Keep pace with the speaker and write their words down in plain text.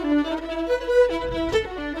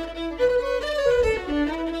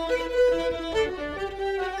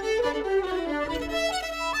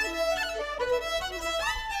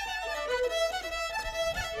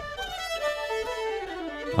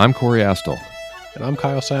I'm Corey Astle. And I'm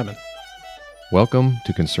Kyle Salmon. Welcome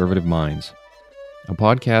to Conservative Minds, a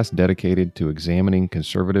podcast dedicated to examining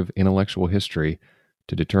conservative intellectual history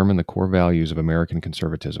to determine the core values of American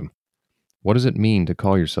conservatism. What does it mean to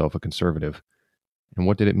call yourself a conservative? And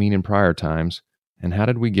what did it mean in prior times? And how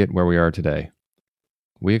did we get where we are today?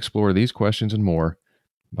 We explore these questions and more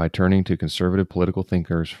by turning to conservative political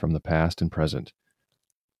thinkers from the past and present.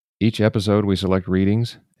 Each episode, we select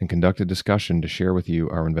readings and conduct a discussion to share with you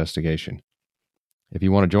our investigation. If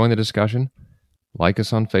you want to join the discussion, like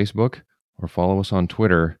us on Facebook or follow us on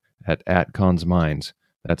Twitter at @ConsMinds.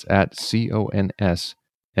 That's at CONSMINDS.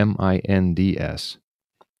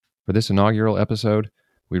 For this inaugural episode,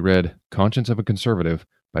 we read Conscience of a Conservative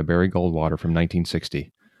by Barry Goldwater from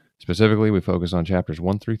 1960. Specifically, we focus on chapters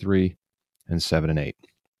 1 through 3 and 7 and 8.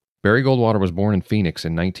 Barry Goldwater was born in Phoenix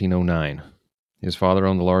in 1909. His father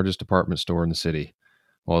owned the largest department store in the city.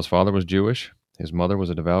 While his father was Jewish, his mother was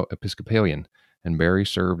a devout Episcopalian, and Barry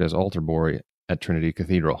served as altar boy at Trinity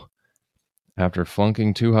Cathedral. After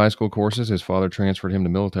flunking 2 high school courses, his father transferred him to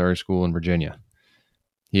military school in Virginia.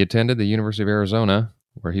 He attended the University of Arizona,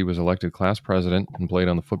 where he was elected class president and played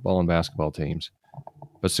on the football and basketball teams.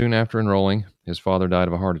 But soon after enrolling, his father died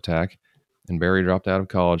of a heart attack, and Barry dropped out of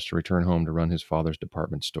college to return home to run his father's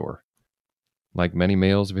department store. Like many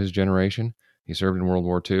males of his generation, he served in World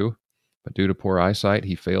War II, but due to poor eyesight,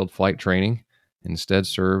 he failed flight training and instead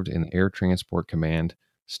served in the Air Transport Command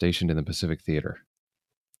stationed in the Pacific Theater.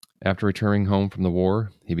 After returning home from the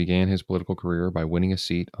war, he began his political career by winning a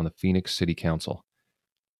seat on the Phoenix City Council.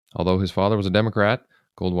 Although his father was a Democrat,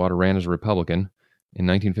 Goldwater ran as a Republican. In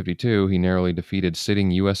 1952, he narrowly defeated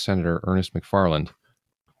sitting U.S. Senator Ernest McFarland.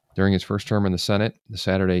 During his first term in the Senate, the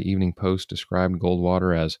Saturday Evening Post described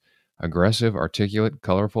Goldwater as aggressive, articulate,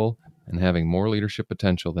 colorful, and having more leadership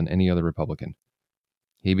potential than any other Republican.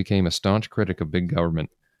 He became a staunch critic of big government,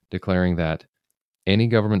 declaring that any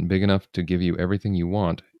government big enough to give you everything you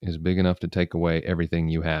want is big enough to take away everything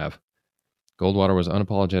you have. Goldwater was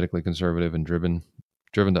unapologetically conservative and driven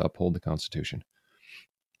to uphold the Constitution.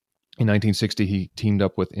 In 1960, he teamed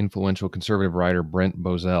up with influential conservative writer Brent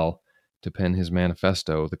Bozell to pen his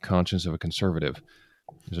manifesto, The Conscience of a Conservative.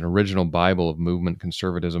 It was an original Bible of movement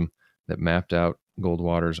conservatism that mapped out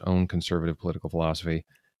Goldwater's own conservative political philosophy.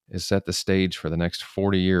 It set the stage for the next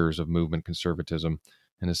 40 years of movement conservatism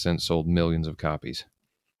and has since sold millions of copies.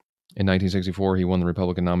 In 1964, he won the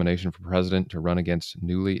Republican nomination for president to run against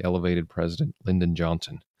newly elevated President Lyndon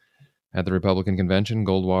Johnson. At the Republican convention,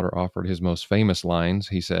 Goldwater offered his most famous lines.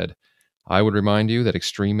 He said, "I would remind you that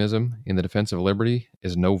extremism in the defense of liberty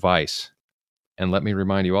is no vice. And let me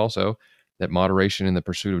remind you also that moderation in the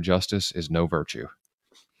pursuit of justice is no virtue."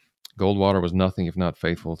 Goldwater was nothing if not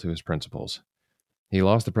faithful to his principles. He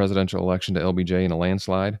lost the presidential election to LBJ in a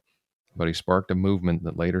landslide, but he sparked a movement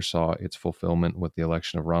that later saw its fulfillment with the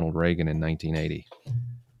election of Ronald Reagan in 1980.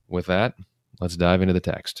 With that, let's dive into the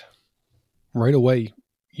text. Right away,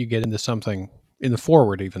 you get into something in the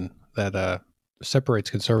foreword even that separates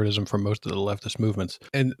conservatism from most of the leftist movements.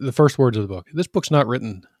 And the first words of the book, this book's not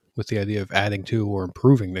written with the idea of adding to or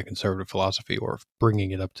improving the conservative philosophy or of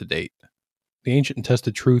bringing it up to date. The ancient and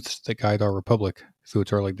tested truths that guide our republic through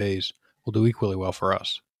its early days will do equally well for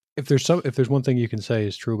us. If there's one thing you can say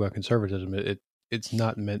is true about conservatism, it's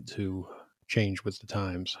not meant to change with the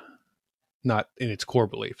times, not in its core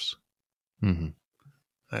beliefs. Mm-hmm.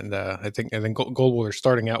 And I think Goldwater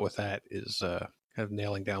starting out with that is kind of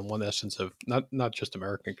nailing down one essence of not just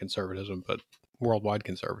American conservatism, but worldwide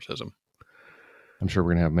conservatism. I'm sure we're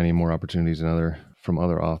going to have many more opportunities from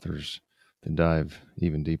other authors to dive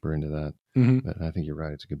even deeper into that. Mm-hmm. But I think you're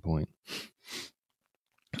right. It's a good point.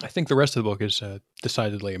 I think the rest of the book is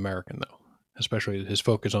decidedly American, though, especially his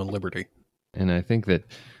focus on liberty. And I think that,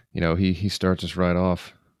 he starts us right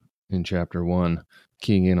off in chapter 1,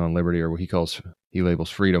 keying in on liberty, or what he labels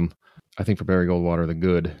freedom. I think for Barry Goldwater, the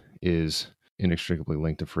good is inextricably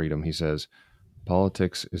linked to freedom. He says,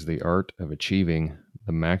 politics is the art of achieving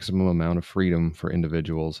the maximum amount of freedom for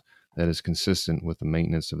individuals that is consistent with the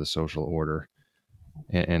maintenance of the social order.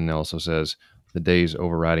 And also says, the day's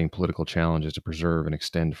overriding political challenge is to preserve and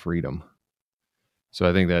extend freedom. So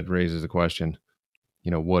I think that raises the question,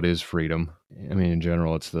 what is freedom? I mean, in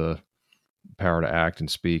general, it's the power to act and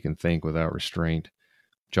speak and think without restraint.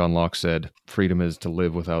 John Locke said, freedom is to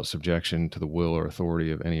live without subjection to the will or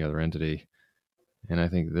authority of any other entity. And I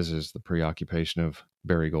think this is the preoccupation of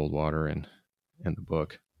Barry Goldwater and the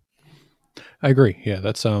book. I agree. Yeah,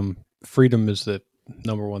 that's freedom is the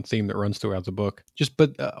number one theme that runs throughout the book.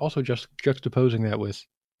 But also juxtaposing that with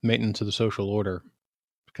maintenance of the social order,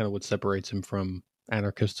 kind of what separates him from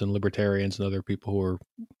anarchists and libertarians and other people who are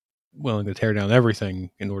willing to tear down everything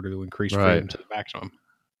in order to increase freedom to the maximum.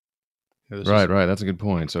 Right. That's a good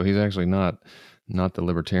point. So he's actually not the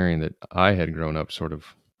libertarian that I had grown up sort of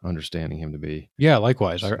understanding him to be. Yeah,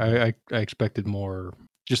 likewise. I expected more,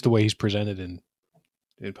 just the way he's presented in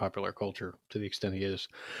popular culture, to the extent he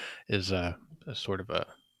is a sort of a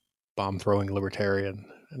bomb throwing libertarian,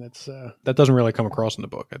 and it's that doesn't really come across in the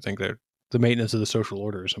book. I think that the maintenance of the social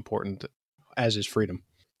order is important, as is freedom.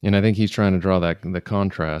 And I think he's trying to draw the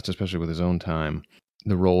contrast, especially with his own time.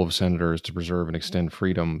 The role of senators to preserve and extend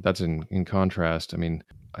freedom. That's in contrast. I mean,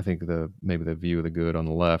 I think maybe the view of the good on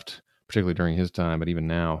the left, particularly during his time, but even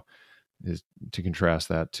now, is to contrast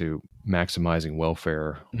that to maximizing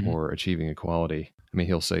welfare or achieving equality. I mean,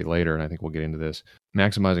 he'll say later, and I think we'll get into this,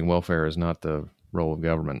 maximizing welfare is not the role of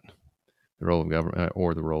government,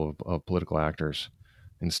 or the role of political actors.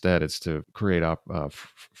 Instead, it's to create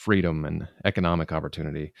freedom and economic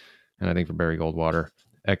opportunity. And I think for Barry Goldwater,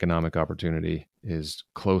 economic opportunity is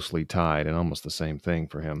closely tied and almost the same thing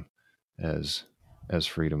for him as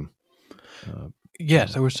freedom.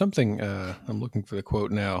 Yes, there was something, I'm looking for the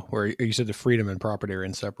quote now, where you said the freedom and property are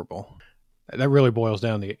inseparable. That really boils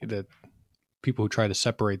down to the people who try to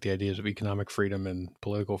separate the ideas of economic freedom and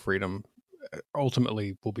political freedom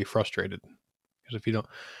ultimately will be frustrated. Because if you don't,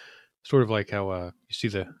 sort of like how you see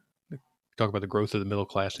talk about the growth of the middle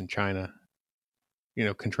class in China,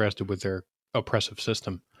 contrasted with their oppressive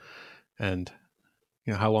system. And,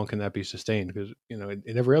 how long can that be sustained? Because,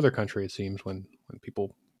 in every other country, it seems when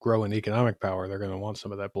people grow in economic power, they're going to want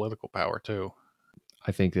some of that political power too.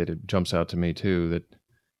 I think that it jumps out to me too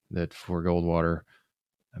that for Goldwater,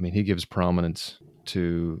 I mean, he gives prominence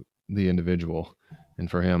to the individual, and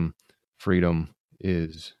for him, freedom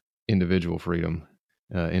is individual freedom,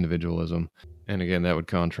 individualism. And again, that would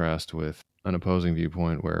contrast with an opposing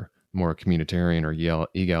viewpoint where more communitarian or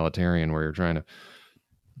egalitarian, where you're trying to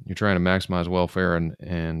maximize welfare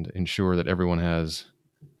and ensure that everyone has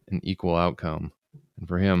an equal outcome. And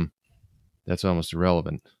for him, that's almost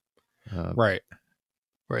irrelevant. Right.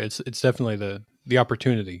 It's definitely the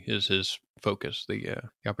opportunity is his focus. The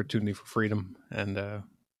opportunity for freedom and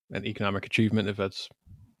economic achievement, if that's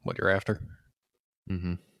what you're after.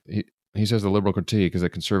 Mm-hmm. He says the liberal critique is that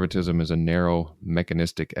conservatism is a narrow,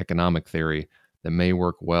 mechanistic economic theory that may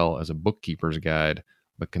work well as a bookkeeper's guide,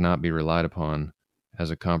 but cannot be relied upon as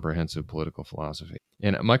a comprehensive political philosophy.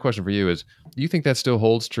 And my question for you is, do you think that still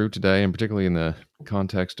holds true today, and particularly in the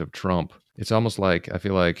context of Trump? It's almost like, I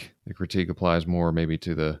feel like the critique applies more maybe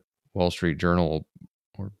to the Wall Street Journal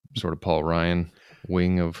or sort of Paul Ryan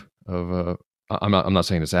wing of I'm not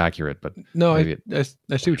saying it's accurate, but no,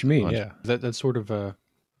 I see what you mean. Yeah, that's sort of the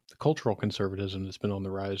cultural conservatism that's been on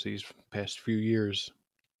the rise these past few years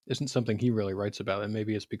isn't something he really writes about, and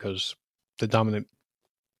maybe it's because the dominant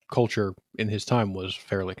culture in his time was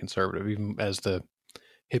fairly conservative. Even as the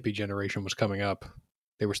hippie generation was coming up,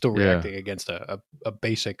 they were still reacting against a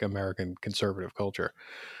basic American conservative culture.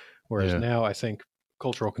 Whereas now I think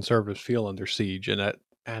cultural conservatives feel under siege, and that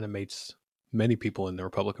animates many people in the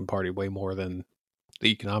Republican Party way more than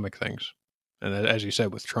the economic things. And as you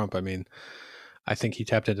said with Trump, I mean, I think he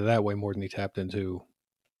tapped into that way more than he tapped into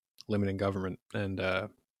limiting government and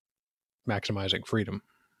maximizing freedom.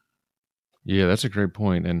 Yeah, that's a great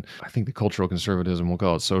point. And I think the cultural conservatism, we'll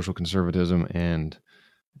call it social conservatism, and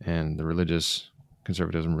the religious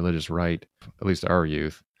conservatism, religious right, at least our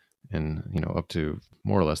youth, and up to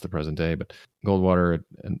more or less the present day. But Goldwater,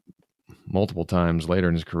 multiple times later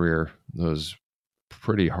in his career, was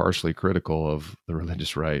pretty harshly critical of the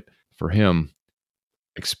religious right. For him,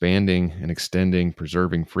 expanding and extending,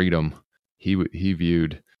 preserving freedom, he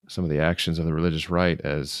viewed some of the actions of the religious right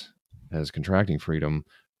as contracting freedom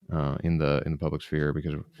in the public sphere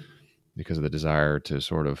because of the desire to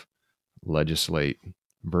sort of legislate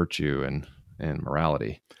virtue and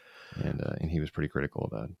morality, and he was pretty critical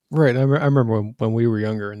of that. Right. I remember when we were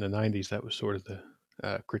younger in the 90s, that was sort of the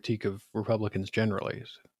critique of Republicans generally,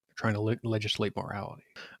 is trying to legislate morality.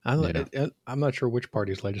 I'm not sure which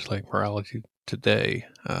parties legislate morality today.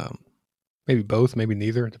 Maybe both, maybe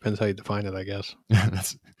neither. It depends how you define it, I guess.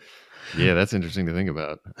 That's interesting to think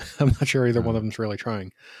about. I'm not sure either one of them's really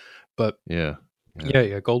trying, but yeah.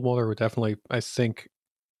 Goldwater would definitely, I think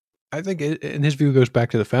and his view goes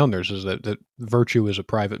back to the founders, is that virtue is a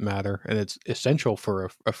private matter, and it's essential for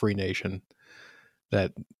a free nation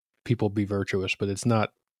that people be virtuous, but it's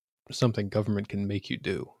not something government can make you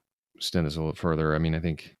do. Extend this a little further. I mean, I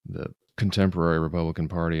think the contemporary Republican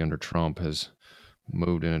Party under Trump has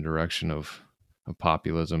moved in a direction of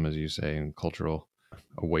populism, as you say, and cultural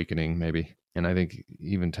awakening, maybe. And I think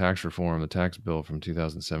even tax reform, the tax bill from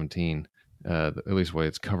 2017, at least the way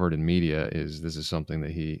it's covered in media, is this is something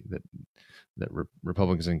that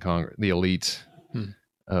Republicans in Congress, the elite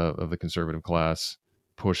of the conservative class,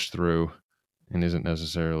 push through, and isn't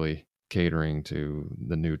necessarily catering to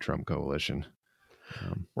the new Trump coalition.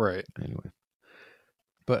 Right. Anyway,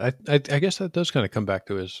 but I guess that does kind of come back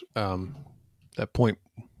to his that point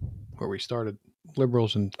where we started.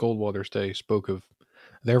 Liberals in Goldwater's day spoke of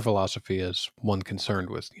their philosophy as one concerned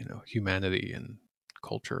with, humanity and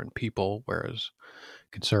culture and people, whereas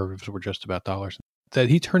conservatives were just about dollars. That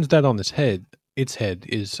he turns that on its head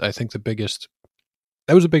is, I think,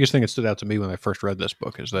 that was the biggest thing that stood out to me when I first read this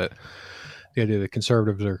book, is that the idea that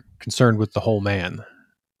conservatives are concerned with the whole man.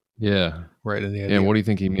 Yeah. Right. And the idea, and what do you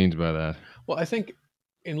think he means by that? well, I think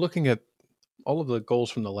in looking at all of the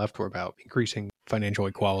goals from the left were about increasing financial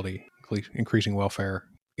equality, increasing welfare,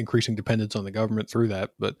 increasing dependence on the government through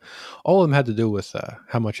that. But all of them had to do with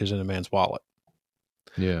how much is in a man's wallet.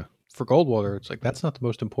 Yeah. For Goldwater, it's like, that's not the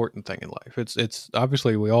most important thing in life. It's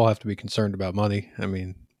obviously we all have to be concerned about money. I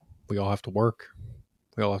mean, we all have to work.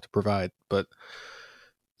 We all have to provide. But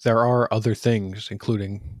there are other things,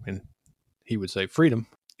 including, and he would say freedom,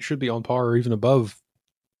 should be on par or even above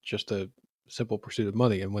just a simple pursuit of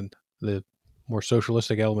money. And when the more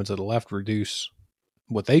socialistic elements of the left reduce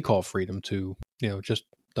what they call freedom to, just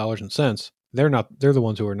dollars and cents, they're the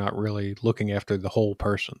ones who are not really looking after the whole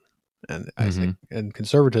person. And I think, and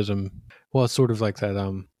conservatism, well, it's sort of like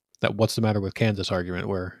that what's the matter with Kansas argument,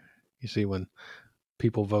 where you see when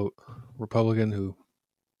people vote Republican who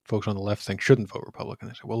folks on the left think shouldn't vote Republican,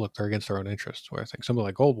 they say, well, look, they're against their own interests. Where I think somebody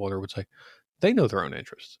like Goldwater would say, they know their own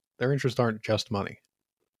interests. Their interests aren't just money.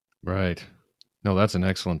 Right. No, that's an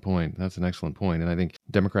excellent point. And I think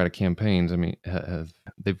Democratic campaigns, I mean,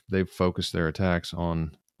 they've focused their attacks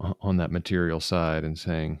on that material side and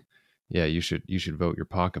saying, yeah, you should vote your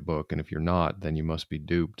pocketbook, and if you're not, then you must be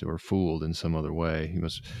duped or fooled in some other way. You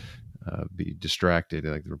must be distracted.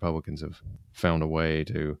 Like the Republicans have found a way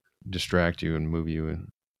to distract you and move you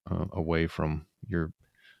away from your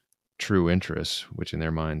true interests, which in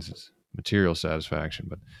their minds is material satisfaction.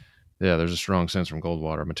 But yeah, there's a strong sense from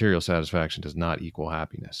Goldwater. Material satisfaction does not equal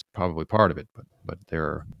happiness. Probably part of it, but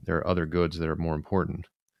there are other goods that are more important.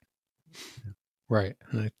 Right.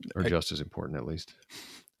 Or just as important, at least.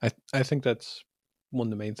 I think that's one of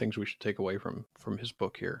the main things we should take away from his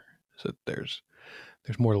book here, is that there's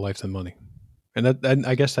more to life than money. And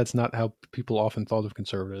I guess that's not how people often thought of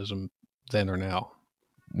conservatism then or now.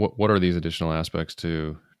 What are these additional aspects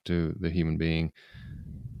to the human being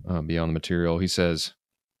beyond the material? He says,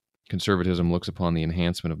 conservatism looks upon the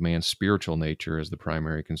enhancement of man's spiritual nature as the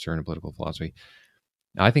primary concern of political philosophy.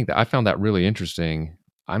 I think that I found that really interesting.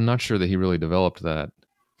 I'm not sure that he really developed that,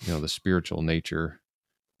 the spiritual nature.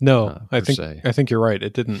 No, I think you're right.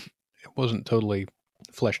 It wasn't totally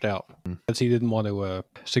fleshed out. Because he didn't want to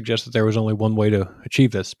suggest that there was only one way to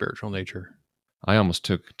achieve that spiritual nature. I almost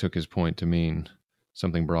took his point to mean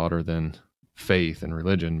something broader than faith and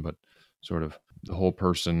religion, but sort of the whole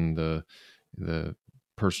person, the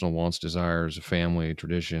personal wants, desires, family,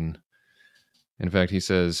 tradition. In fact, he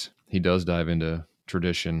says he does dive into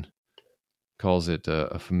tradition, calls it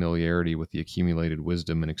a familiarity with the accumulated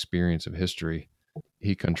wisdom and experience of history.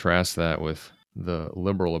 He contrasts that with the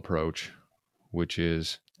liberal approach, which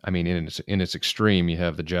is, I mean, in its extreme, you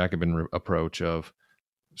have the Jacobin approach of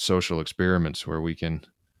social experiments where we can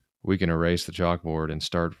erase the chalkboard and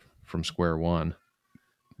start from square one.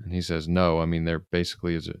 And he says, no, I mean, there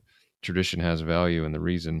basically is tradition has value, and the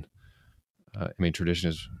reason, tradition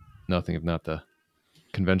is nothing if not the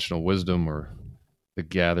conventional wisdom or the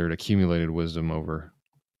gathered, accumulated wisdom over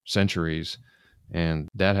centuries, and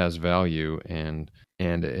that has value, and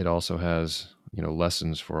it also has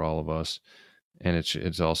lessons for all of us, and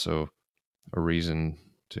it's also a reason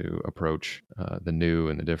to approach the new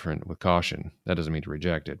and the different with caution. That doesn't mean to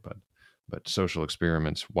reject it, but social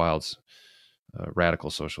experiments, radical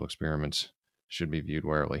social experiments, should be viewed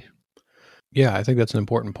warily. Yeah, I think that's an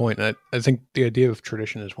important point. I think the idea of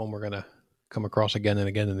tradition is one we're going to come across again and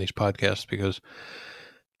again in these podcasts, because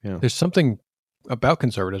there's something about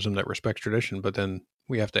conservatism that respects tradition, but then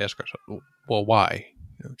we have to ask ourselves, well, why?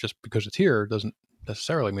 Just because it's here doesn't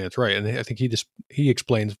necessarily mean it's right. And I think he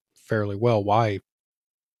explains fairly well why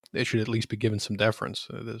it should at least be given some deference.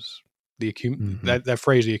 That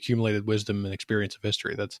phrase, the accumulated wisdom and experience of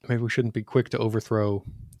history, that's, maybe we shouldn't be quick to overthrow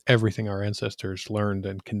everything our ancestors learned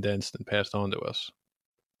and condensed and passed on to us.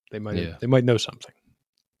 They might know something.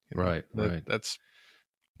 Right.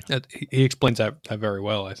 He explains that very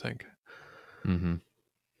well, I think. Mm-hmm.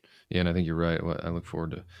 Yeah, and I think you're right. I look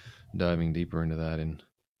forward to diving deeper into that in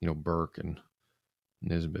Burke and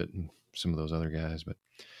Nisbet and some of those other guys. But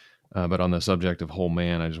But on the subject of whole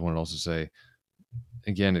man, I just wanted to also say,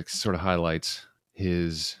 again, it sort of highlights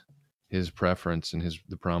his preference and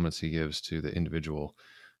the prominence he gives to the individual.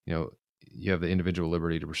 You know, you have the individual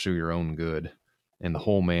liberty to pursue your own good, and the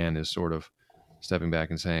whole man is sort of stepping back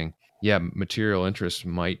and saying, yeah, material interests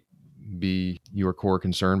might be your core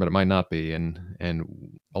concern, but it might not be.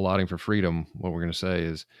 And allotting for freedom, what we're going to say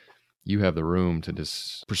is, you have the room to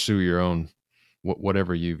just pursue your own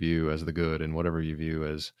whatever you view as the good and whatever you view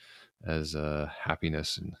as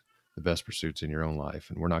happiness and the best pursuits in your own life.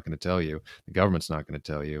 And we're not going to tell you, the government's not going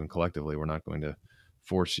to tell you, and collectively we're not going to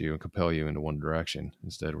force you and compel you into one direction.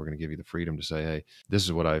 Instead, we're going to give you the freedom to say, hey, this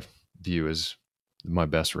is what I view as my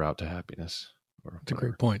best route to happiness. That's a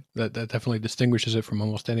great point. That definitely distinguishes it from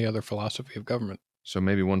almost any other philosophy of government. So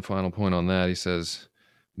maybe one final point on that. He says,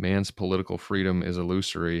 man's political freedom is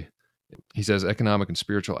illusory. He says economic and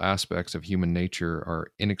spiritual aspects of human nature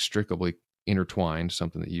are inextricably intertwined,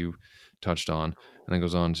 something that you touched on, and then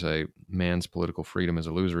goes on to say man's political freedom is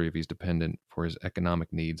illusory if he's dependent for his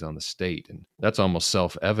economic needs on the state. And that's almost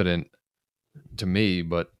self-evident to me,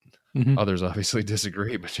 but others obviously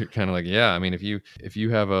disagree. But you're kind of like, yeah, I mean, if you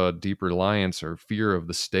have a deep reliance or fear of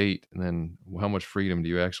the state, then how much freedom do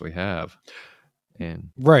you actually have? And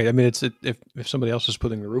right, I mean, if somebody else is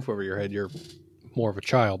putting the roof over your head, you're more of a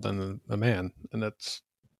child than a man, and that's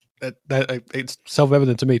it's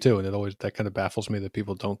self-evident to me too, and that kind of baffles me that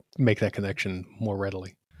people don't make that connection more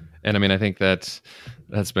readily. And I mean, I think that's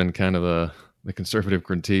been kind of the conservative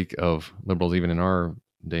critique of liberals even in our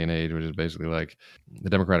day and age, which is basically like the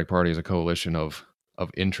Democratic Party is a coalition of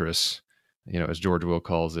interests, as George Will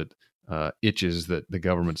calls it, itches that the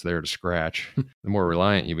government's there to scratch. The more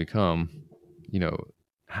reliant you become,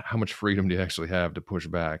 how much freedom do you actually have to push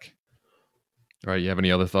back? All right, you have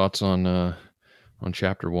any other thoughts on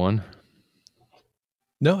chapter 1?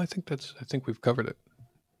 No, I think we've covered it.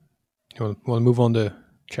 You want to move on to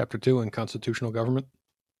chapter 2 in constitutional government?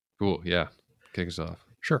 Cool. Yeah. Kick us off.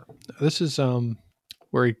 Sure. This is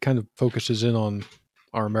where he kind of focuses in on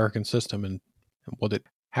our American system and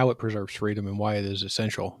how it preserves freedom and why it is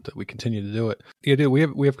essential that we continue to do it. The idea we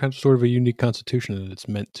have kind of sort of a unique constitution, and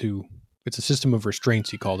it's a system of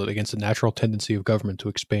restraints, he called it, against the natural tendency of government to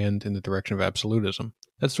expand in the direction of absolutism.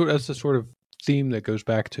 That's the sort of theme that goes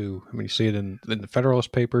back to, I mean, you see it in the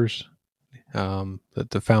Federalist Papers, that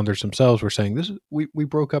the founders themselves were saying, we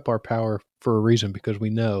broke up our power for a reason, because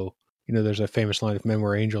we know, there's that famous line, if men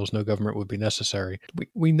were angels, no government would be necessary.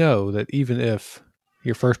 We know that even if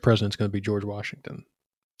your first president's going to be George Washington,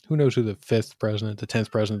 who knows who the 5th president, the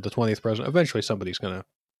 10th president, the 20th president, eventually somebody's going to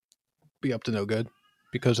be up to no good,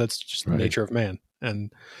 because that's just the nature of man.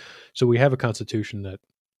 And so we have a constitution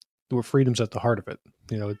where freedom's at the heart of it,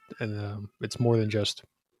 and it's more than just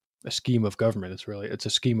a scheme of government. It's a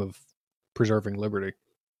scheme of preserving liberty.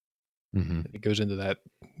 Mm-hmm. It goes into that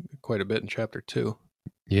quite a bit in chapter 2.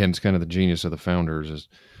 Yeah, and it's kind of the genius of the founders is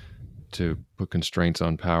to put constraints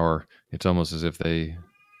on power. It's almost as if they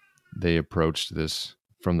approached this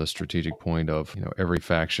from the strategic point of, every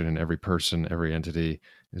faction and every person, every entity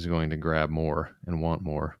is going to grab more and want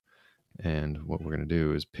more. And what we're going to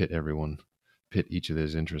do is pit each of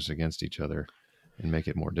those interests against each other and make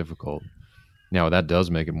it more difficult. Now, that does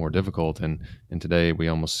make it more difficult. And today we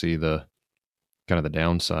almost see the kind of the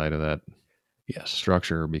downside of that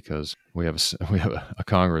structure, because we have a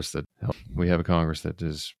Congress that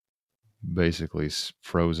is basically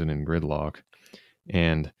frozen in gridlock.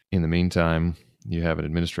 And in the meantime, you have an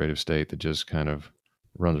administrative state that just kind of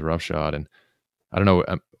runs roughshod. And I don't know,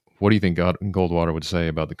 what do you think Goldwater would say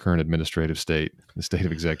about the current administrative state, the state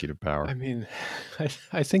of executive power? I mean,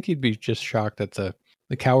 I think he'd be just shocked at the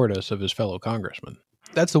cowardice of his fellow congressmen.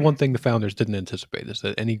 That's the one thing the founders didn't anticipate, is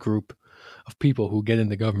that any group of people who get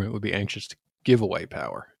into government would be anxious to give away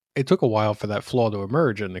power. It took a while for that flaw to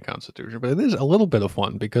emerge in the Constitution, but it is a little bit of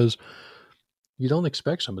fun, because you don't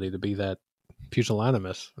expect somebody to be that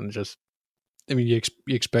pusillanimous and just, I mean, you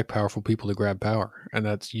expect powerful people to grab power, and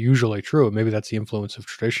that's usually true. Maybe that's the influence of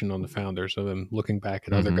tradition on the founders, of them looking back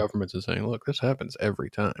at other governments and saying, look, this happens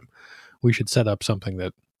every time. We should set up something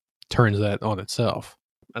that turns that on itself.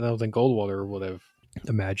 And I don't think Goldwater would have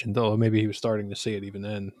imagined, though maybe he was starting to see it even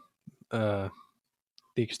then, the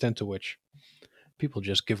extent to which people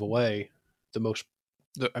just give away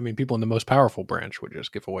people in the most powerful branch would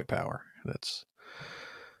just give away power.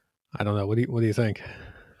 I don't know. What do you think?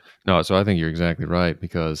 No, so I think you're exactly right,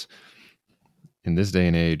 because in this day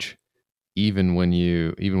and age, even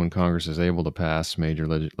when Congress is able to pass major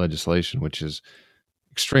legislation, which is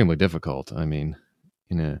extremely difficult. I mean,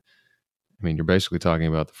 you're basically talking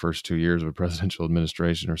about the first 2 years of a presidential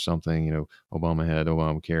administration or something. Obama had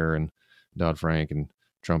Obamacare and Dodd-Frank and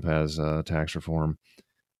Trump has tax reform.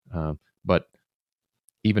 But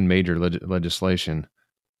even major legislation,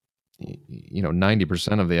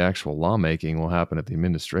 90% of the actual lawmaking will happen at the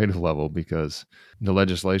administrative level, because the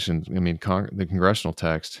legislation, the congressional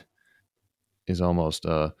text is almost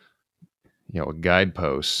a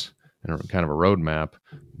guidepost and kind of a roadmap,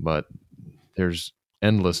 but there's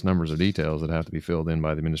endless numbers of details that have to be filled in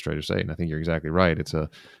by the administrative state. And I think you're exactly right. It's a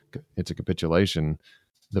capitulation.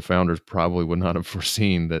 The founders probably would not have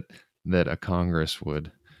foreseen that a Congress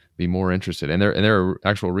would be more interested. And there are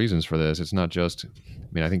actual reasons for this. It's not just,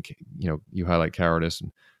 I think, you highlight cowardice,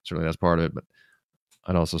 and certainly that's part of it, but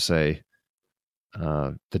I'd also say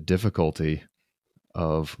the difficulty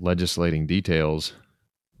of legislating details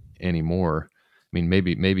anymore.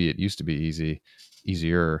 Maybe it used to be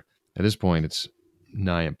easier. At this point, it's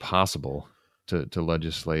nigh impossible to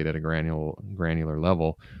legislate at a granular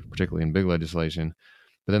level, particularly in big legislation.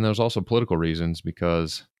 But then there's also political reasons,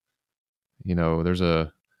 because there's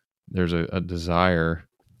a desire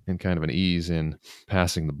and kind of an ease in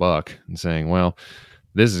passing the buck and saying, well,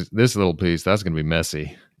 this little piece, that's going to be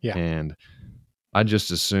messy, and I'd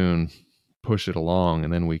just as soon push it along,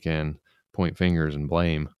 and then we can point fingers and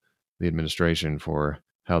blame the administration for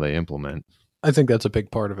how they implement. I think that's a big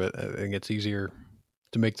part of it. I think it's easier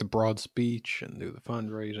to make the broad speech and do the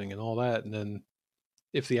fundraising and all that, and then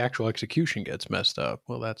if the actual execution gets messed up,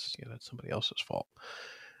 well, that's somebody else's fault.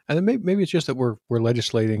 And then maybe it's just that we're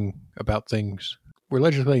legislating about things. We're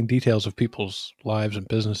legislating details of people's lives and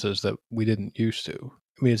businesses that we didn't used to.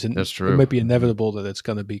 That's true. It might be inevitable that it's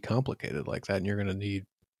going to be complicated like that, and you're going to need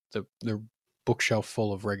the bookshelf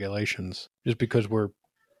full of regulations, just because we're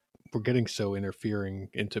getting so interfering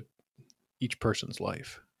into each person's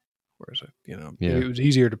life. Whereas it was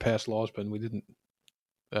easier to pass laws, but we didn't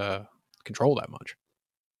control that much.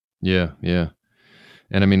 Yeah.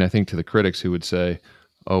 And I think to the critics who would say,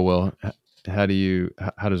 "Oh well, how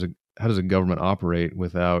does a government operate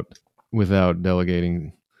without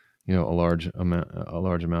delegating, a large amount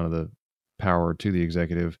of the power to the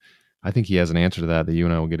executive?" I think he has an answer to that you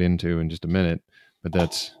and I will get into in just a minute. But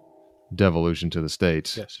that's devolution to the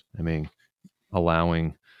states. Yes.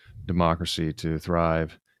 Allowing democracy to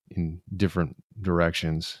thrive in different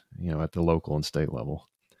directions, at the local and state level.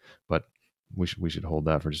 But we should hold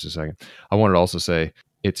that for just a second. I wanted to also say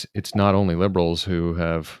it's not only liberals who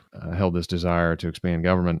have held this desire to expand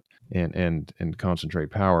government and concentrate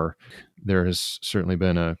power. There has certainly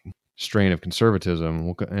been a strain of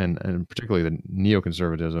conservatism, and particularly the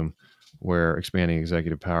neoconservatism, where expanding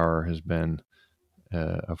executive power has been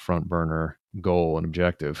a front burner goal and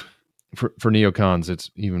objective. For neocons,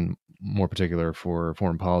 it's even more particular for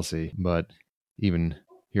foreign policy, but even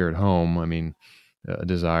here at home, a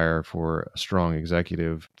desire for a strong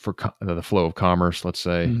executive for the flow of commerce, let's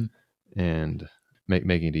say, and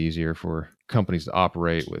making it easier for companies to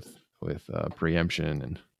operate with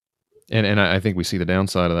preemption, and I think we see the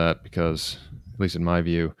downside of that, because, at least in my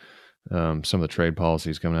view, some of the trade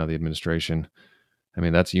policies coming out of the administration,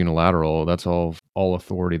 that's unilateral. That's all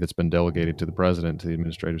authority that's been delegated to the president, to the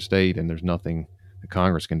administrative state, and there's nothing the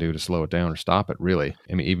Congress can do to slow it down or stop it, really.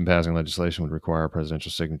 Even passing legislation would require a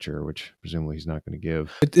presidential signature, which presumably he's not going to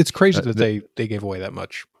give. It's crazy that they gave away that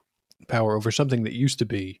much power over something that used to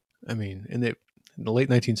be, in the late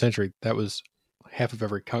 19th century, that was half of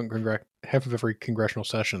every congressional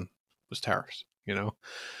session was tariffs,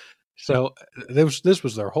 So this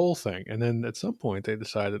was their whole thing. And then at some point they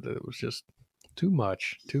decided that it was just too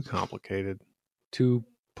much, too complicated, too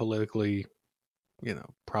politically,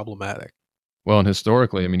 problematic. Well, and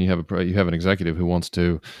historically, you have an executive who wants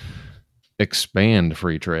to expand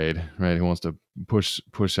free trade, right? Who wants to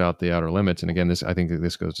push out the outer limits. And again, I think that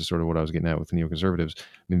this goes to sort of what I was getting at with the neoconservatives.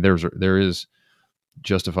 There is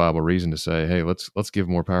justifiable reason to say, hey, let's give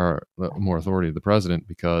more power, more authority to the president,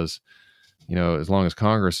 because as long as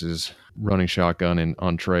Congress is running shotgun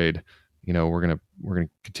on trade, we're gonna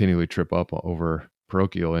continually trip up over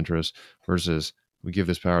parochial interests, versus we give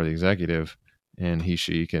this power to the executive, and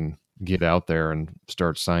she can get out there and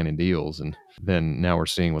start signing deals. And then now we're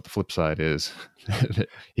seeing what the flip side is. That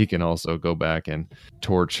he can also go back and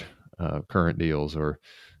torch current deals, or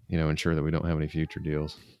ensure that we don't have any future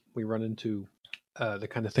deals. We run into the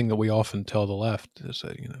kind of thing that we often tell the left is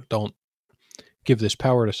that, don't give this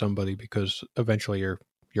power to somebody, because eventually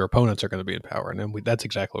your opponents are going to be in power. And then that's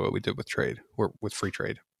exactly what we did with trade, or with free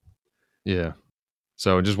trade. Yeah.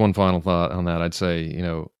 So just one final thought on that. I'd say,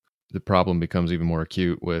 the problem becomes even more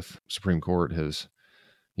acute with Supreme Court has,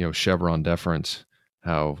 Chevron deference,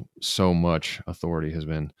 how so much authority has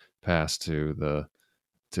been passed to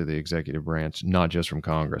the executive branch, not just from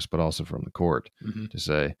Congress, but also from the court, to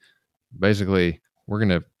say, basically, we're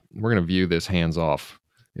gonna view this hands off.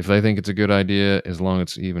 If they think it's a good idea, as long as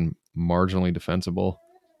it's even marginally defensible,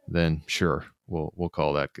 then sure, we'll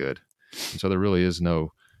call that good. And so there really is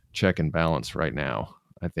no check and balance right now,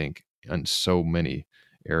 I think, in so many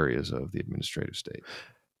areas of the administrative state.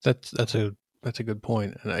 That's a good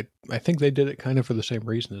point, and I think they did it kind of for the same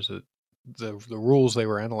reason, is that the rules they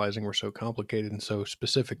were analyzing were so complicated and so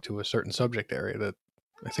specific to a certain subject area that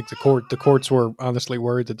I think the courts were honestly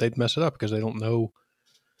worried that they'd mess it up because they don't know,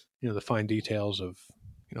 the fine details of,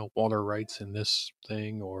 water rights in this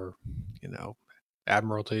thing, or,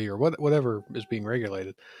 admiralty, or whatever is being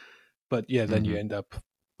regulated. But yeah, then you end up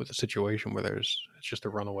with a situation where it's just a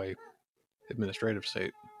runaway administrative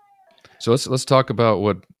state. So let's talk about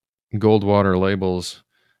what Goldwater labels,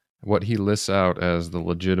 what he lists out as the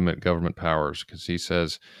legitimate government powers, because he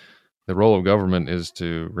says the role of government is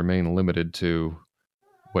to remain limited to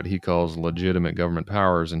what he calls legitimate government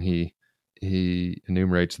powers, and he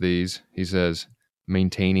enumerates these. He says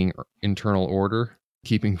maintaining internal order,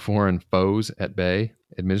 keeping foreign foes at bay,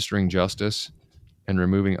 administering justice, and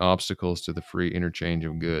removing obstacles to the free interchange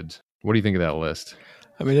of goods. What do you think of that list?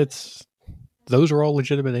 I mean, those are all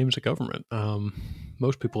legitimate aims of government.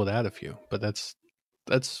 Most people would add a few, but that's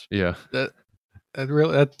yeah, that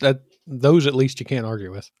really that those at least you can't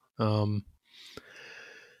argue with. But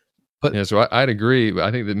yeah, so I'd agree. But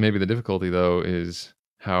I think that maybe the difficulty though is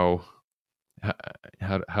how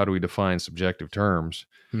do we define subjective terms?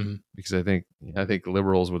 Mm-hmm. Because I think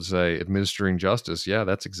liberals would say administering justice. Yeah,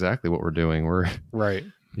 that's exactly what we're doing. We're right.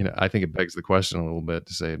 I think it begs the question a little bit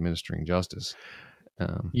to say administering justice.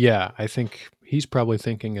 Yeah, I think he's probably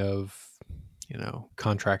thinking of,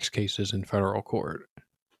 contracts cases in federal court,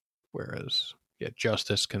 whereas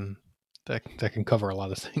justice can cover a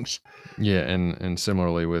lot of things. Yeah, and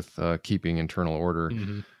similarly with keeping internal order,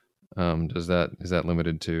 is that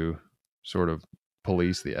limited to sort of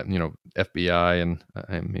police, the FBI, and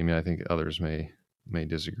I think others may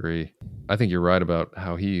disagree. I think you're right about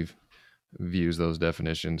how he views those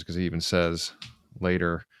definitions, because he even says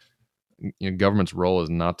later, government's role is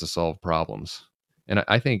not to solve problems. And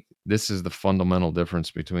I think this is the fundamental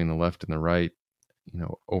difference between the left and the right,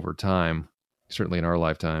 over time, certainly in our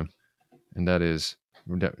lifetime. And that is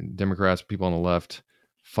Democrats, people on the left,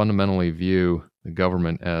 fundamentally view the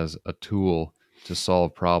government as a tool to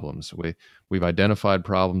solve problems. We've identified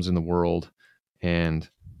problems in the world, and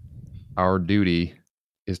our duty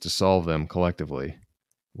is to solve them collectively.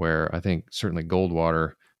 Where I think certainly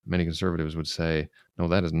Goldwater, many conservatives would say, no,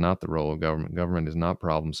 that is not the role of government. Government is not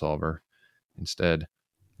problem solver. Instead,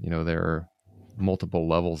 there are multiple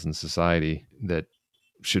levels in society that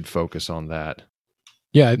should focus on that.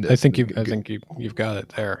 Yeah, I think you've got it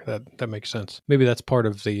there. That makes sense. Maybe that's part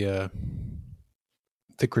of the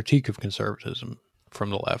critique of conservatism from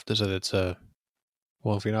the left, is that it's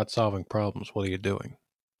well, if you're not solving problems, what are you doing?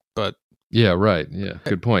 But yeah, right. Yeah,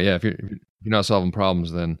 good point. Yeah, if you're not solving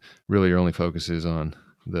problems, then really your only focus is on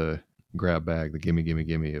the grab bag, the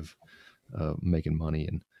gimme of making money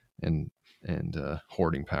and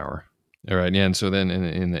hoarding power. All right, yeah. And so then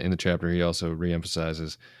in the chapter, he also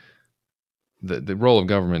reemphasizes the role of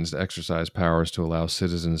government is to exercise powers to allow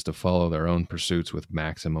citizens to follow their own pursuits with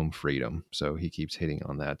maximum freedom. So he keeps hitting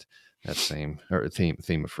on that same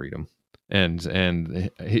theme of freedom.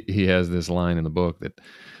 And he has this line in the book that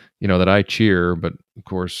that I cheer, but of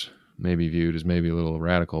course may be viewed as maybe a little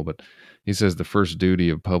radical. But he says the first duty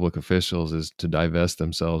of public officials is to divest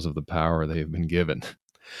themselves of the power they have been given.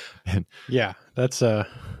 And yeah, that's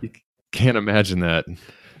you can't imagine that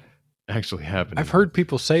actually happening. I've heard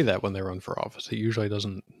people say that when they run for office. It usually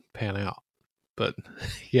doesn't pan out. But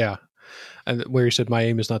yeah, and where he said, "My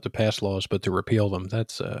aim is not to pass laws, but to repeal them."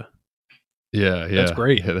 That's yeah, that's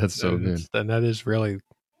great. Yeah, that's so good. And that is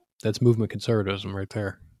that's movement conservatism right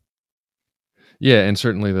there. Yeah, and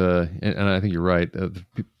certainly and I think you're right.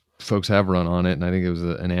 Folks have run on it, and I think it was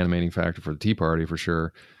an animating factor for the Tea Party for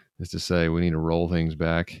sure, is to say we need to roll things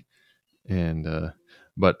back. And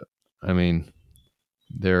but I mean,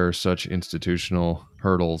 there are such institutional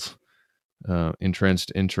hurdles.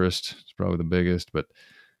 Entrenched interest is probably the biggest, but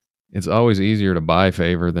it's always easier to buy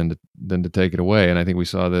favor than to take it away. And I think we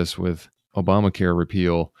saw this with Obamacare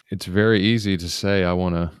repeal. It's very easy to say I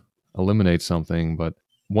want to eliminate something, but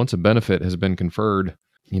once a benefit has been conferred,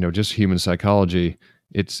 just human psychology,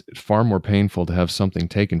 it's far more painful to have something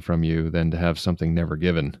taken from you than to have something never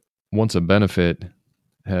given. Once a benefit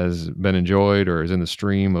has been enjoyed or is in the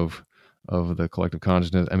stream of the collective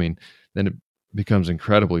consciousness, then it becomes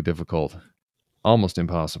incredibly difficult, almost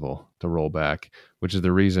impossible to roll back, which is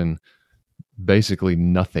the reason basically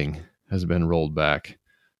nothing has been rolled back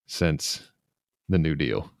since the New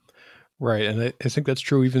Deal. Right. And I think that's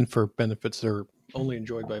true even for benefits that are only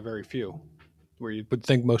enjoyed by very few, where you would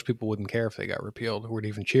think most people wouldn't care if they got repealed or would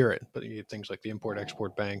even cheer it. But you have things like the Import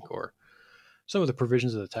Export Bank or some of the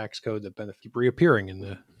provisions of the tax code that benefit keep reappearing in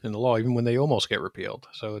the law, even when they almost get repealed.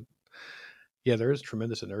 So, yeah, there is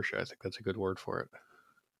tremendous inertia. I think that's a good word for it.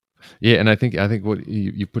 Yeah, and I think what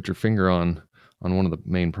you put your finger on one of the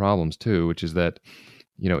main problems too, which is that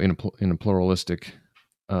in a pluralistic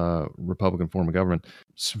Republican form of government,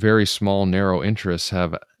 very small narrow interests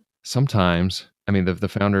have sometimes. I mean, the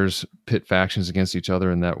founders pit factions against each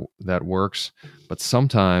other, and that works. But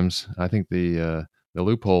sometimes, I think the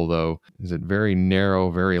loophole though is that very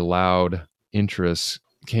narrow, very loud interests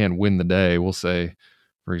can win the day. We'll say,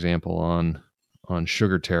 for example, on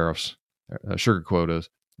sugar tariffs, sugar quotas.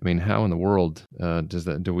 I mean, how in the world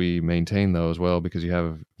do we maintain those? Well, because you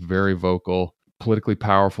have very vocal, politically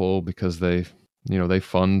powerful, because they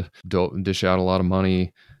fund, dish out a lot of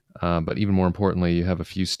money. But even more importantly, you have a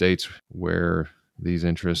few states where these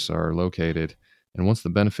interests are located. And once the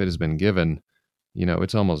benefit has been given,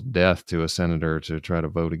 it's almost death to a senator to try to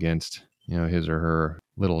vote against, his or her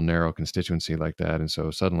little narrow constituency like that. And so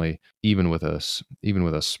suddenly, even with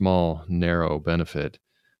a small narrow benefit,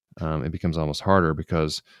 it becomes almost harder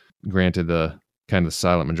because, granted, the kind of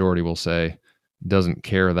silent majority will say doesn't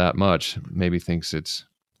care that much, maybe thinks it's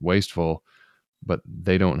wasteful, but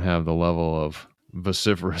they don't have the level of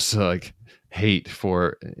vociferous like hate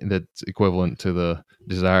for that's equivalent to the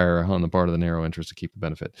desire on the part of the narrow interest to keep the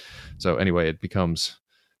benefit. So anyway, it becomes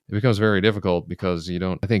very difficult because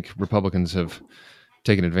I think Republicans have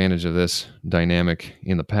taken advantage of this dynamic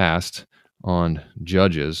in the past on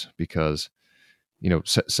judges because,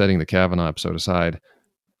 setting the Kavanaugh episode aside,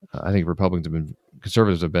 I think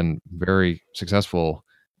conservatives have been very successful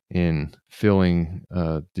in filling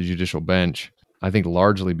the judicial bench. I think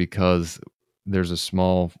largely because there's a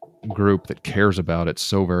small group that cares about it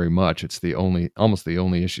so very much. It's almost the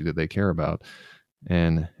only issue that they care about.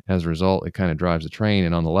 And as a result, it kind of drives the train.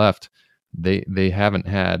 And on the left, they haven't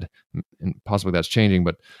had, and possibly that's changing,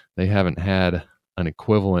 but they haven't had an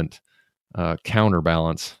equivalent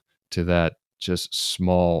counterbalance to that just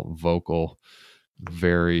small, vocal,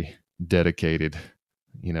 very dedicated,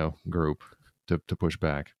 group to push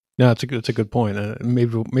back. No, it's a good point.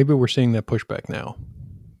 Maybe we're seeing that pushback now,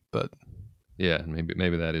 but yeah,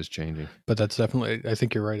 maybe that is changing. But that's definitely, I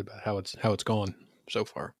think you're right about how it's gone so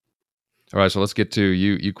far. All right, so let's get to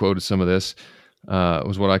you quoted some of this. It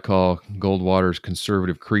was what I call Goldwater's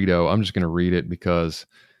conservative credo. I'm just going to read it because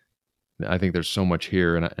I think there's so much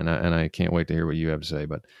here, and I can't wait to hear what you have to say.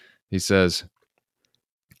 But he says,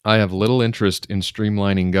 "I have little interest in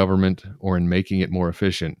streamlining government or in making it more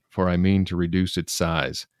efficient, for I mean to reduce its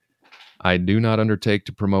size. I do not undertake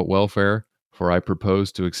to promote welfare, for I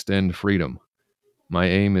propose to extend freedom. My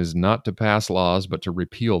aim is not to pass laws, but to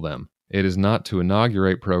repeal them. It is not to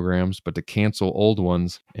inaugurate programs, but to cancel old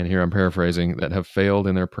ones," and here I'm paraphrasing, "that have failed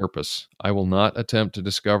in their purpose. I will not attempt to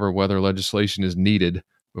discover whether legislation is needed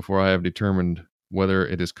before I have determined whether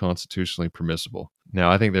it is constitutionally permissible."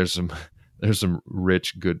 Now, I think there's some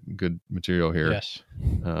rich, good material here. Yes.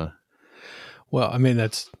 Well, I mean,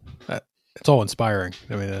 it's all inspiring.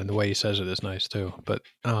 I mean, and the way he says it is nice too. But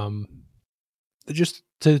just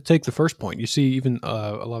to take the first point, you see even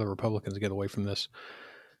a lot of Republicans get away from this,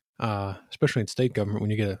 especially in state government.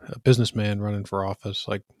 When you get a businessman running for office,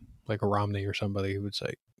 like a Romney or somebody who would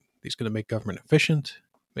say he's going to make government efficient,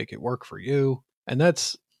 make it work for you, and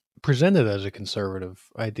that's presented as a conservative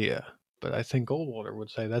idea. But I think Goldwater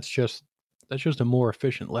would say that's just a more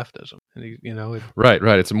efficient leftism. And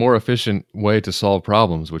right. It's a more efficient way to solve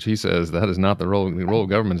problems, which he says that is not the role. The role of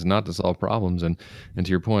government is not to solve problems. And to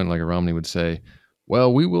your point, like a Romney would say,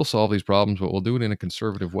 well, we will solve these problems, but we'll do it in a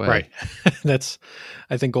conservative way. Right.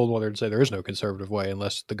 I think Goldwater would say there is no conservative way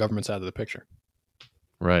unless the government's out of the picture.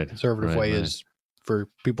 Right. Conservative way is for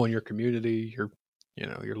people in your community,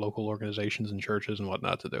 your local organizations and churches and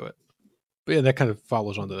whatnot to do it. But yeah, that kind of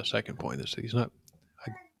follows on to the second point. Is he's not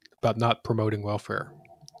about not promoting welfare.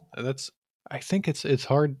 I think it's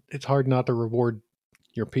hard not to reward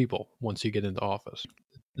your people once you get into office.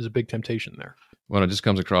 There's a big temptation there. Well, it just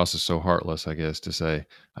comes across as so heartless, I guess, to say,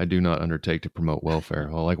 I do not undertake to promote welfare.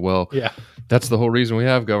 Well, yeah, that's the whole reason we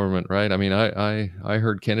have government, right? I mean, I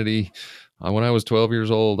heard Kennedy, when I was 12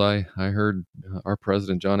 years old, I heard our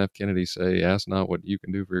president, John F. Kennedy, say, ask not what you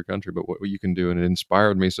can do for your country, but what you can do. And it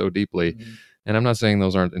inspired me so deeply. Mm-hmm. And I'm not saying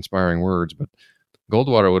those aren't inspiring words, but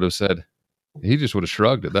Goldwater would have said, he just would have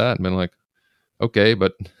shrugged at that and been like, okay,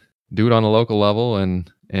 but do it on a local level.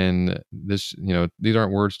 And this, these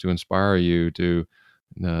aren't words to inspire you to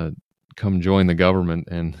come join the government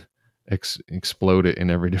and explode it in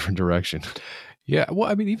every different direction. Yeah, well,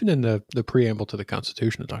 I mean, even in the preamble to the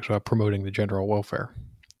Constitution, it talks about promoting the general welfare.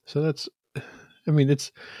 So that's, I mean,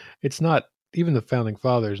 it's not, even the founding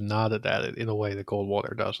fathers nodded at it in a way that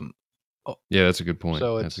Goldwater doesn't. Yeah, that's a good point.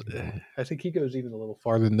 So That's it's, a good point. I think he goes even a little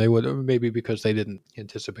farther than they would, maybe because they didn't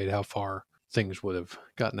anticipate how far things would have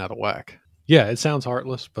gotten out of whack. Yeah, it sounds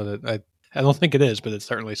heartless, but I don't think it is, but it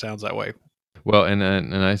certainly sounds that way. Well,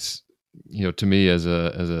 to me as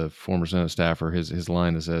a former Senate staffer, his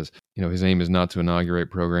line that says, his aim is not to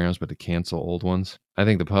inaugurate programs, but to cancel old ones. I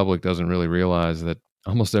think the public doesn't really realize that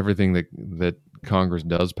almost everything that Congress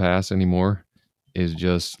does pass anymore is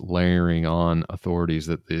just layering on authorities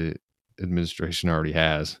that the administration already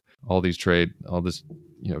has. All this trade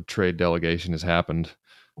delegation has happened,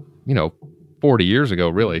 40 years ago,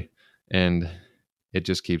 really, and it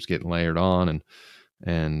just keeps getting layered on,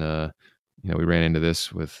 and we ran into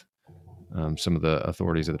this with some of the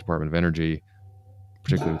authorities at the Department of Energy,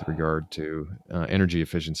 particularly with regard to energy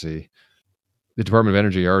efficiency. The Department of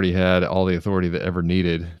Energy already had all the authority that ever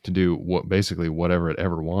needed to do basically whatever it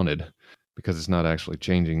ever wanted, because it's not actually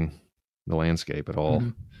changing the landscape at all.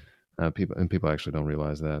 Mm-hmm. People actually don't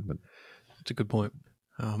realize that, but that's a good point.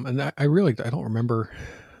 And I really, I don't remember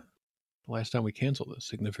the last time we canceled a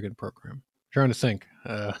significant program. I'm trying to think.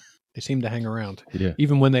 They seem to hang around,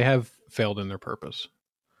 even when they have failed in their purpose.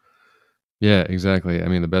 Yeah, exactly. I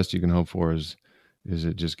mean, the best you can hope for is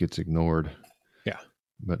it just gets ignored. Yeah,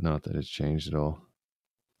 but not that it's changed at all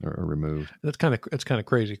or removed. That's kind of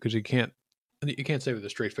crazy, because you can't say with a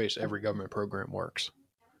straight face every government program works,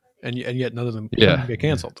 and yet none of them get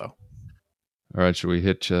canceled though. All right, should we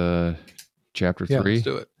hit chapter 3? Yeah, let's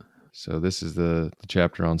do it. So this is the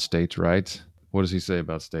chapter on states' rights. What does he say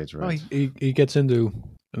about states' rights? Well, he gets into,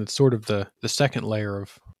 and it's sort of the second layer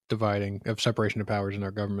of separation of powers in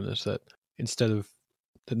our government, is that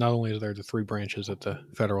not only is there the 3 branches at the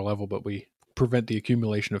federal level, but we prevent the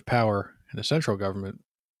accumulation of power in the central government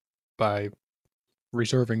by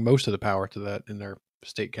reserving most of the power to that in their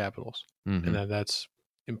state capitals. Mm-hmm. And that's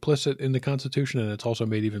implicit in the Constitution, and it's also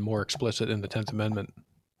made even more explicit in the 10th Amendment,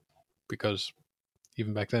 because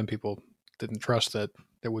even back then people didn't trust that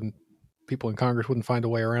people in Congress wouldn't find a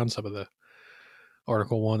way around some of the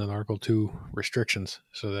Article 1 and Article 2 restrictions.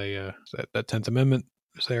 So they that 10th Amendment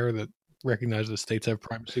is there that recognizes that states have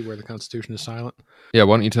primacy where the Constitution is silent. Yeah,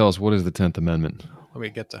 why don't you tell us, what is the 10th Amendment? Let me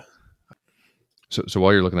get to... So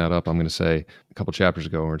while you're looking that up, I'm going to say, a couple chapters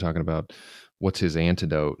ago, when we were talking about what's his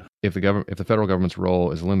antidote. If the federal government's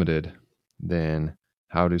role is limited, then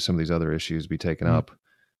how do some of these other issues be taken up?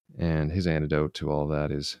 And his antidote to all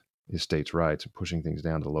that is states' rights and pushing things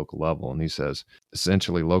down to the local level. And he says,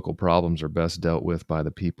 essentially, local problems are best dealt with by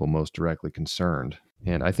the people most directly concerned.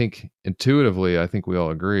 And I think intuitively, we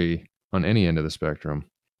all agree on any end of the spectrum.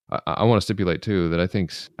 I want to stipulate too that I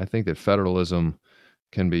think that federalism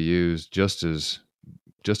can be used just as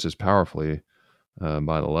powerfully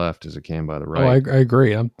by the left as it can by the right. Oh, I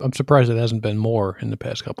agree. I'm surprised it hasn't been more in the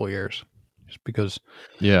past couple of years, just because.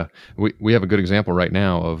 Yeah, we have a good example right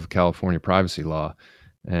now of California privacy law,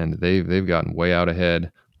 and they've gotten way out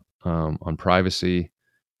ahead on privacy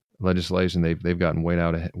legislation. They've gotten way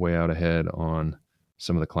out ahead on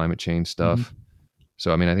some of the climate change stuff. Mm-hmm.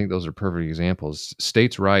 So I mean, I think those are perfect examples.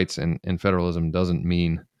 States' rights and federalism doesn't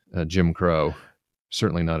mean Jim Crow.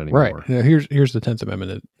 Certainly not anymore. Right. Now, here's the 10th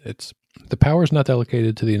Amendment. It's the powers not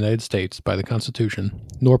delegated to the United States by the Constitution,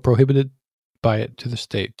 nor prohibited by it to the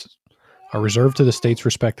states, are reserved to the states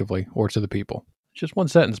respectively, or to the people. Just one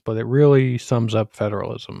sentence, but it really sums up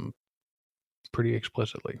federalism pretty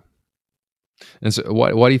explicitly. And so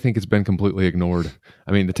why do you think it's been completely ignored?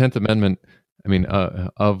 I mean, the 10th Amendment, I mean,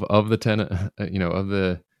 of the 10, of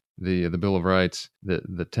the Bill of Rights,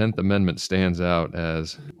 the 10th Amendment stands out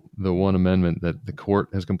as the one amendment that the court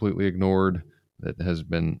has completely ignored, that has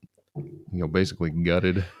been, basically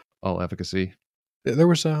gutted all efficacy. There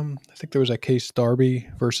was, I think there was a case, Darby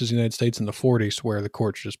versus United States in the 40s, where the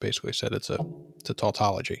court just basically said it's a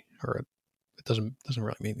tautology, or it doesn't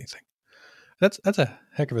really mean anything. That's a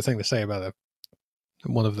heck of a thing to say about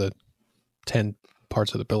one of the 10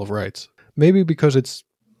 parts of the Bill of Rights. Maybe because it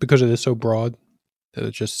is so broad that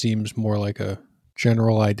it just seems more like a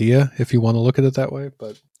general idea, if you want to look at it that way.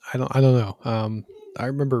 But I don't know. I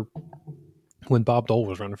remember when Bob Dole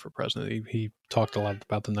was running for president, he talked a lot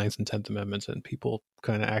about the 9th and 10th Amendments, and people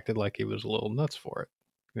kind of acted like he was a little nuts for it,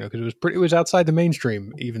 because it was outside the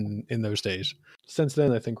mainstream even in those days. Since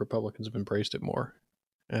then, I think Republicans have embraced it more.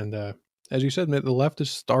 And as you said, the left is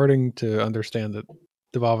starting to understand that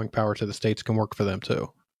devolving power to the states can work for them too.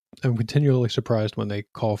 I'm continually surprised when they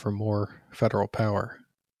call for more federal power.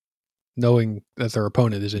 knowing that their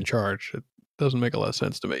opponent is in charge. It doesn't make a lot of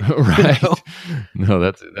sense to me. Right. You know?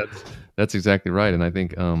 No, that's exactly right. And I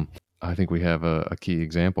think we have a key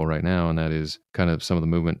example right now, and that is kind of some of the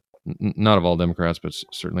movement, not of all Democrats, but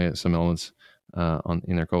certainly some elements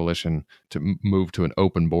in their coalition to move to an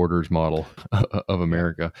open borders model of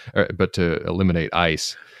America, but to eliminate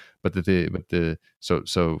ICE. But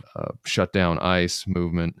shut down ICE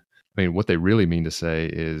movement. I mean, what they really mean to say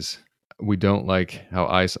is we don't like how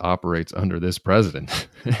ICE operates under this president,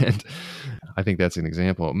 and I think that's an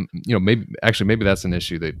example. Maybe that's an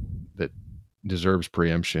issue that deserves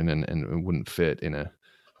preemption and wouldn't fit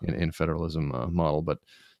in federalism model. But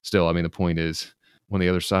still, I mean, the point is, when the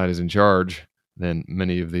other side is in charge, then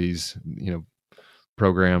many of these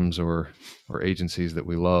programs or agencies that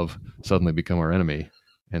we love suddenly become our enemy,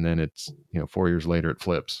 and then it's 4 years later it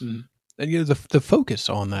flips. Mm. And the focus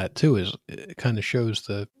on that too is it kind of shows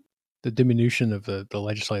the diminution of the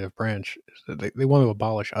legislative branch. They want to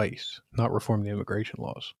abolish ICE, not reform the immigration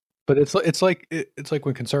laws. But it's like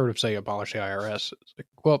when conservatives say abolish the IRS. It's like,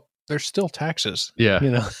 well, there's still taxes.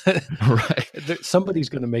 Yeah. Right. Somebody's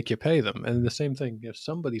going to make you pay them, and the same thing. If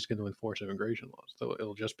somebody's going to enforce immigration laws, so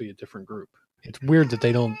it'll just be a different group. It's weird that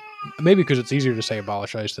they don't. Maybe because it's easier to say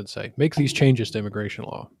abolish ICE than say make these changes to immigration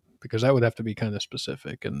law, because that would have to be kind of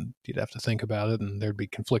specific, and you'd have to think about it, and there'd be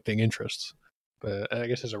conflicting interests. But I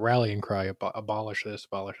guess as a rallying cry, abolish this,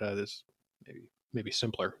 abolish that is maybe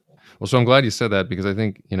simpler. Well, so I'm glad you said that, because I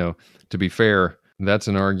think, to be fair, that's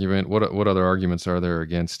an argument. What other arguments are there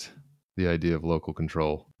against the idea of local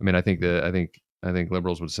control? I mean, I think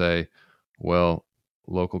liberals would say, well,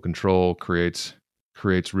 local control creates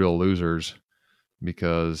real losers,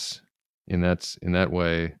 because in that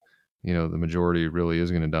way, the majority really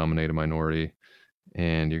is going to dominate a minority,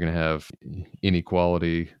 and you're going to have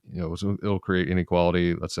inequality. It'll create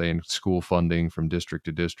inequality, let's say, in school funding from district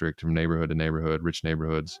to district, from neighborhood to neighborhood, rich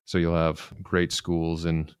neighborhoods. So you'll have great schools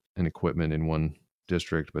and equipment in one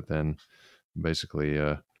district, but then basically,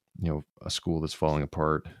 a school that's falling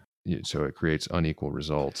apart. So it creates unequal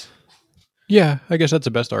results. Yeah, I guess that's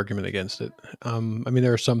the best argument against it. I mean,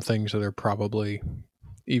 there are some things that are probably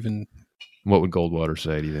even. What would Goldwater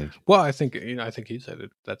say, do you think? Well, I think he said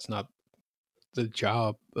it. That's not the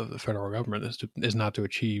job of the federal government is not to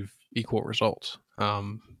achieve equal results. I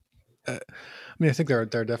mean, I think there are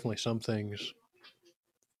definitely some things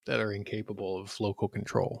that are incapable of local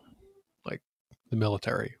control, like the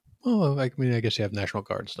military. Well, I mean, I guess you have National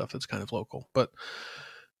Guard stuff that's kind of local, but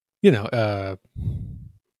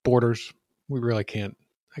borders, we really can't.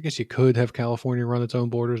 I guess you could have California run its own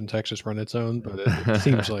borders and Texas run its own, but it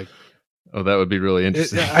seems like oh, that would be really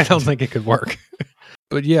interesting. I don't think it could work.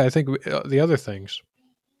 But yeah, I think the other things,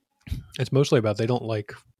 it's mostly about they don't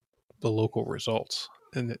like the local results,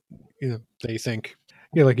 and they think,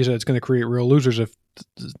 like you said, it's going to create real losers if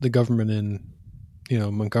the government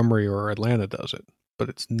in Montgomery or Atlanta does it, but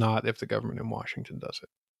it's not if the government in Washington does it.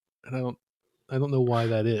 And I don't know why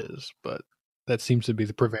that is, but that seems to be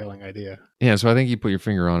the prevailing idea. Yeah, so I think you put your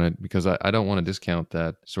finger on it, because I don't want to discount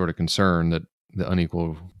that sort of concern, that the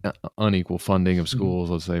unequal funding of schools,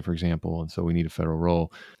 let's say, for example, and so we need a federal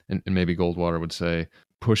role. And maybe Goldwater would say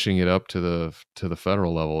pushing it up to the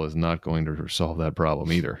federal level is not going to solve that problem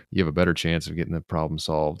either. You have a better chance of getting the problem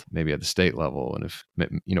solved maybe at the state level, and if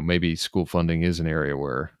maybe school funding is an area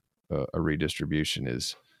where a redistribution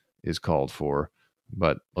is called for.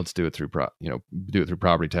 But let's do it through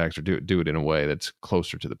property tax, or do it in a way that's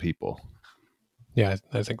closer to the people. Yeah,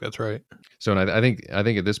 I think that's right. So, and I think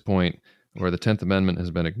at this point, where the 10th Amendment has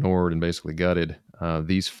been ignored and basically gutted,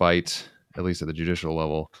 these fights, at least at the judicial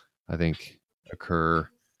level, I think occur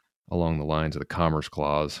along the lines of the Commerce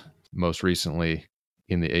Clause. Most recently,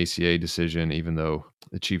 in the ACA decision, even though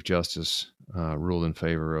the Chief Justice ruled in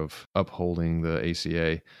favor of upholding the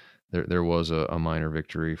ACA, there was a minor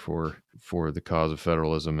victory for the cause of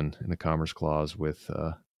federalism and the Commerce Clause, with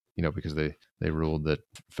because they ruled that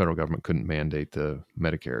federal government couldn't mandate the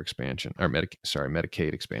Medicare expansion, or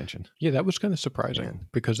Medicaid expansion. Yeah, that was kind of surprising,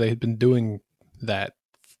 because they had been doing that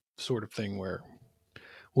sort of thing where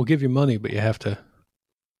we'll give you money, but you have to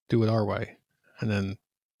do it our way, and then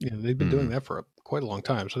they've been doing that for quite a long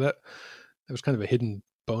time. So that was kind of a hidden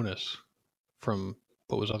bonus from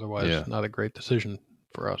what was otherwise not a great decision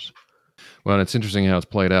for us. Well, and it's interesting how it's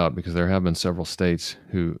played out, because there have been several states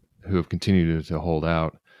who have continued to hold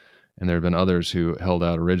out, and there have been others who held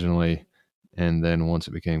out originally, and then once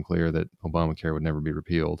it became clear that Obamacare would never be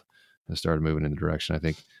repealed, and started moving in the direction. I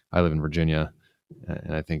think I live in Virginia,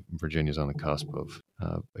 and I think Virginia's on the cusp of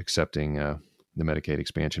accepting the Medicaid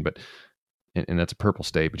expansion, and that's a purple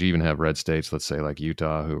state, but you even have red states, let's say like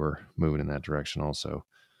Utah, who are moving in that direction also.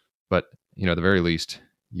 But, at the very least,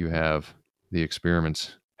 you have the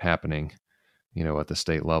experiments happening, at the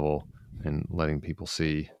state level and letting people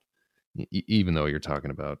see, even though you're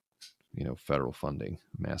talking about, federal funding,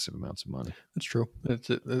 massive amounts of money. That's true. It's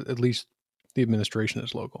at least the administration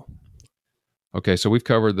is local. Okay, so we've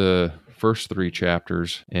covered the first 3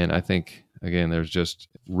 chapters, and I think, again, there's just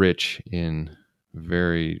rich in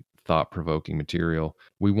very thought-provoking material.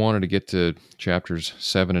 We wanted to get to chapters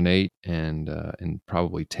 7 and 8 and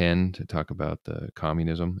probably 10 to talk about the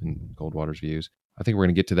communism and Goldwater's views. I think we're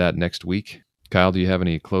going to get to that next week. Kyle, do you have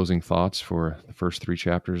any closing thoughts for the first 3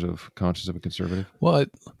 chapters of Conscience of a Conservative? Well,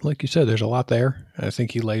 like you said, there's a lot there. I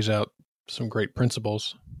think he lays out some great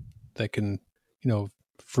principles that can,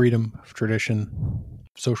 freedom, tradition,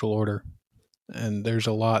 social order. And there's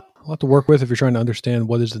a lot to work with if you're trying to understand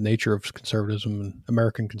what is the nature of conservatism and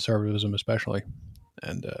American conservatism especially.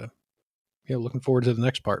 And looking forward to the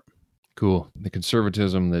next part. Cool. The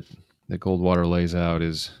conservatism that Goldwater lays out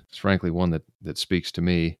is frankly one that speaks to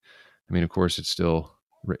me. I mean, of course,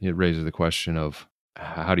 it raises the question of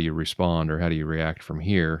how do you respond or how do you react from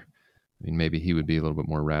here? I mean, maybe he would be a little bit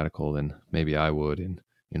more radical than maybe I would in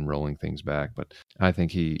rolling things back. But I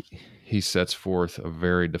think he sets forth a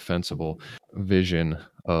very defensible vision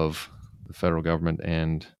of the federal government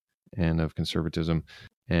and of conservatism.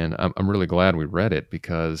 And I'm really glad we read it,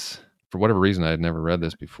 because for whatever reason, I had never read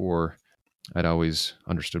this before. I'd always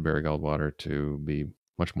understood Barry Goldwater to be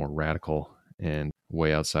much more radical and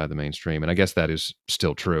way outside the mainstream. And I guess that is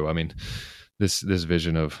still true. I mean, this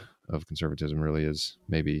vision of conservatism really is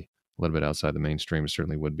maybe a little bit outside the mainstream. It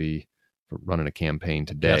certainly would be for running a campaign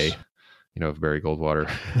today. Yes. If Barry Goldwater,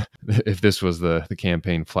 if this was the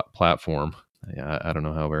campaign platform, I don't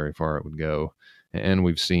know how very far it would go. And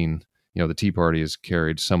we've seen, the Tea Party has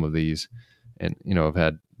carried some of these, and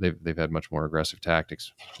they've had much more aggressive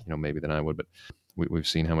tactics, maybe than I would, but we've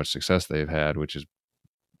seen how much success they've had, which is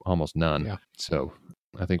almost none. Yeah. So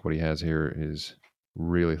I think what he has here is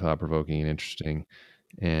really thought-provoking and interesting,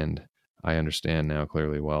 and I understand now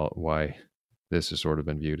clearly why this has sort of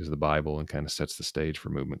been viewed as the Bible and kind of sets the stage for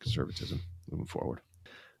movement conservatism moving forward.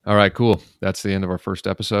 All right, cool. That's the end of our first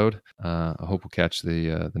episode. I hope we'll catch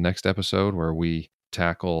the next episode where we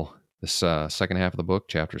tackle this second half of the book,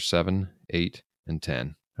 chapters 7, 8, and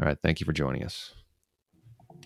 10. All right, thank you for joining us.